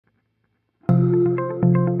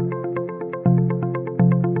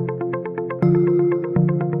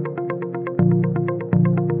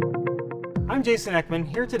I'm Jason Ekman,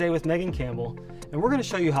 here today with Megan Campbell, and we're going to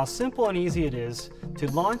show you how simple and easy it is to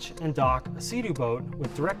launch and dock a SeaDoo boat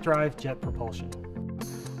with direct drive jet propulsion.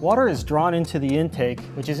 Water is drawn into the intake,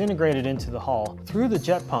 which is integrated into the hull, through the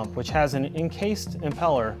jet pump, which has an encased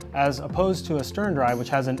impeller, as opposed to a stern drive, which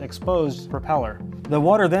has an exposed propeller. The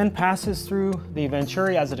water then passes through the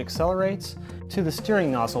venturi as it accelerates to the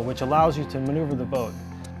steering nozzle, which allows you to maneuver the boat.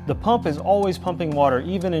 The pump is always pumping water,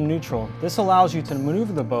 even in neutral. This allows you to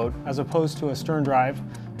maneuver the boat as opposed to a stern drive,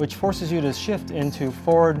 which forces you to shift into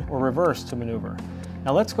forward or reverse to maneuver.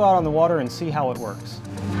 Now let's go out on the water and see how it works.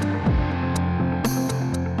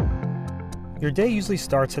 Your day usually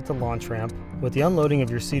starts at the launch ramp with the unloading of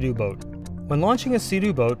your SeaDoo boat. When launching a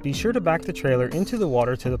SeaDoo boat, be sure to back the trailer into the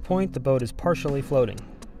water to the point the boat is partially floating.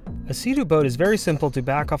 A SeaDoo boat is very simple to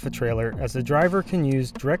back off a trailer, as the driver can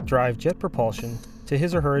use direct drive jet propulsion to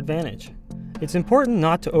his or her advantage. It's important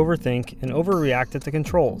not to overthink and overreact at the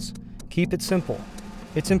controls. Keep it simple.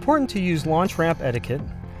 It's important to use launch ramp etiquette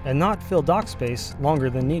and not fill dock space longer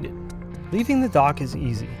than needed. Leaving the dock is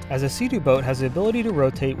easy, as a SeaDoo boat has the ability to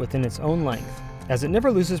rotate within its own length. As it never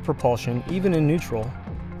loses propulsion, even in neutral,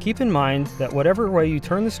 keep in mind that whatever way you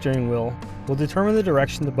turn the steering wheel will determine the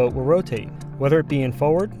direction the boat will rotate, whether it be in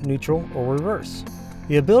forward, neutral, or reverse.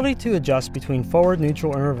 The ability to adjust between forward,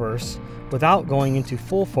 neutral, and reverse without going into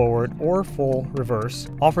full forward or full reverse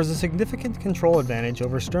offers a significant control advantage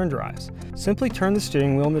over stern drives. Simply turn the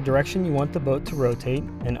steering wheel in the direction you want the boat to rotate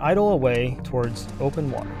and idle away towards open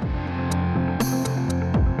water.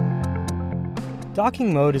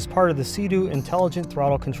 Docking mode is part of the SeaDoo intelligent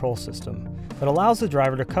throttle control system that allows the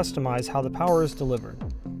driver to customize how the power is delivered.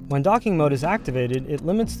 When docking mode is activated, it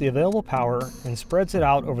limits the available power and spreads it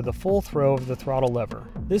out over the full throw of the throttle lever.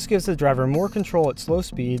 This gives the driver more control at slow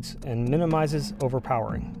speeds and minimizes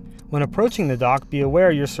overpowering. When approaching the dock, be aware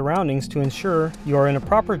of your surroundings to ensure you are in a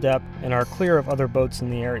proper depth and are clear of other boats in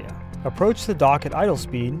the area. Approach the dock at idle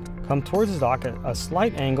speed, come towards the dock at a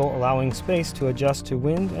slight angle, allowing space to adjust to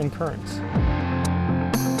wind and currents.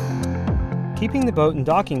 Keeping the boat in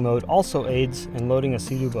docking mode also aids in loading a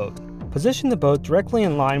SeaDoo boat. Position the boat directly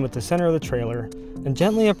in line with the center of the trailer and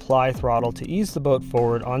gently apply throttle to ease the boat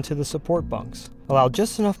forward onto the support bunks. Allow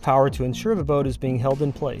just enough power to ensure the boat is being held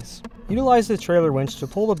in place. Utilize the trailer winch to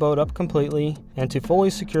pull the boat up completely and to fully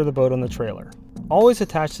secure the boat on the trailer. Always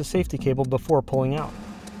attach the safety cable before pulling out.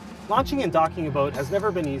 Launching and docking a boat has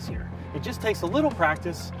never been easier. It just takes a little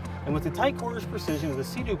practice, and with the tight quarters precision of the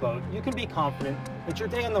SeaDoo boat, you can be confident that your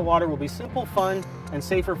day on the water will be simple, fun, and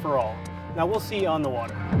safer for all. Now we'll see you on the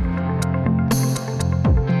water.